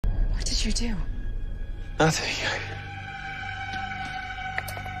did you do? Nothing.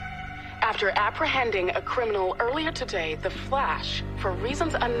 After apprehending a criminal earlier today, the Flash, for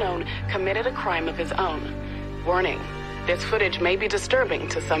reasons unknown, committed a crime of his own. Warning, this footage may be disturbing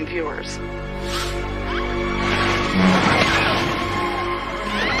to some viewers.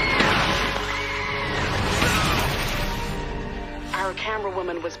 Our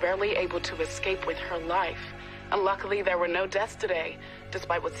camerawoman was barely able to escape with her life. And luckily, there were no deaths today,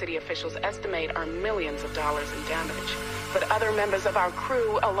 despite what city officials estimate are millions of dollars in damage. But other members of our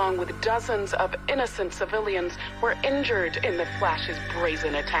crew, along with dozens of innocent civilians, were injured in the Flash's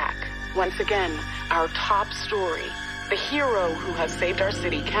brazen attack. Once again, our top story, the hero who has saved our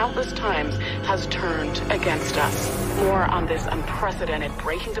city countless times, has turned against us. More on this unprecedented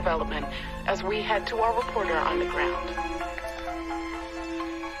breaking development as we head to our reporter on the ground.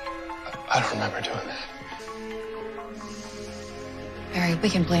 I don't remember doing that. Barry, we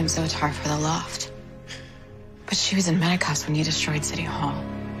can blame Zotar for the loft. But she was in Medicos when you destroyed City Hall.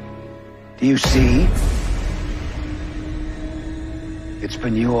 Do you see? It's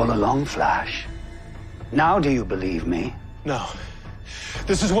been you all along, Flash. Now do you believe me? No.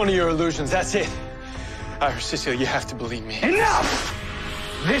 This is one of your illusions, that's it. Iris, Cecile, you have to believe me. Enough!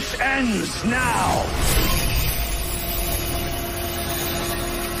 This ends now!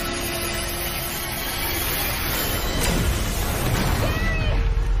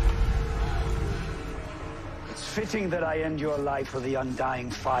 Fitting that I end your life with the undying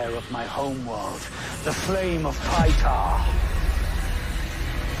fire of my homeworld, the flame of Pytar.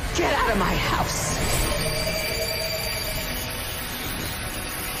 Get out of my house!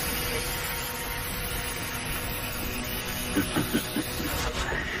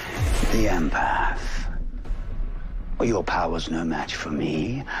 The empath. Well, your power's no match for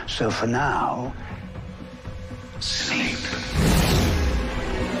me, so for now, sleep.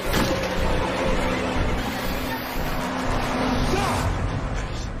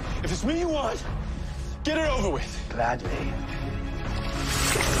 If it's me you want, get it over with. Gladly.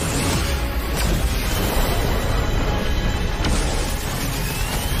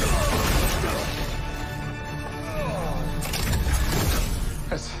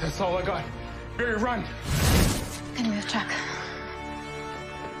 That's all I got. Barry, run. Gonna move, Chuck.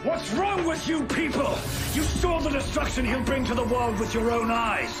 What's wrong with you people? You saw the destruction he'll bring to the world with your own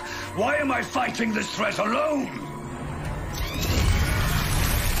eyes. Why am I fighting this threat alone?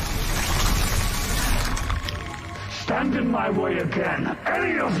 Stand in my way again,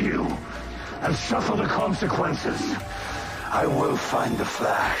 any of you, and suffer the consequences. I will find the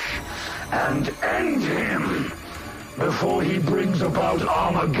Flash and end him before he brings about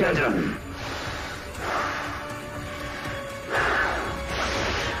Armageddon.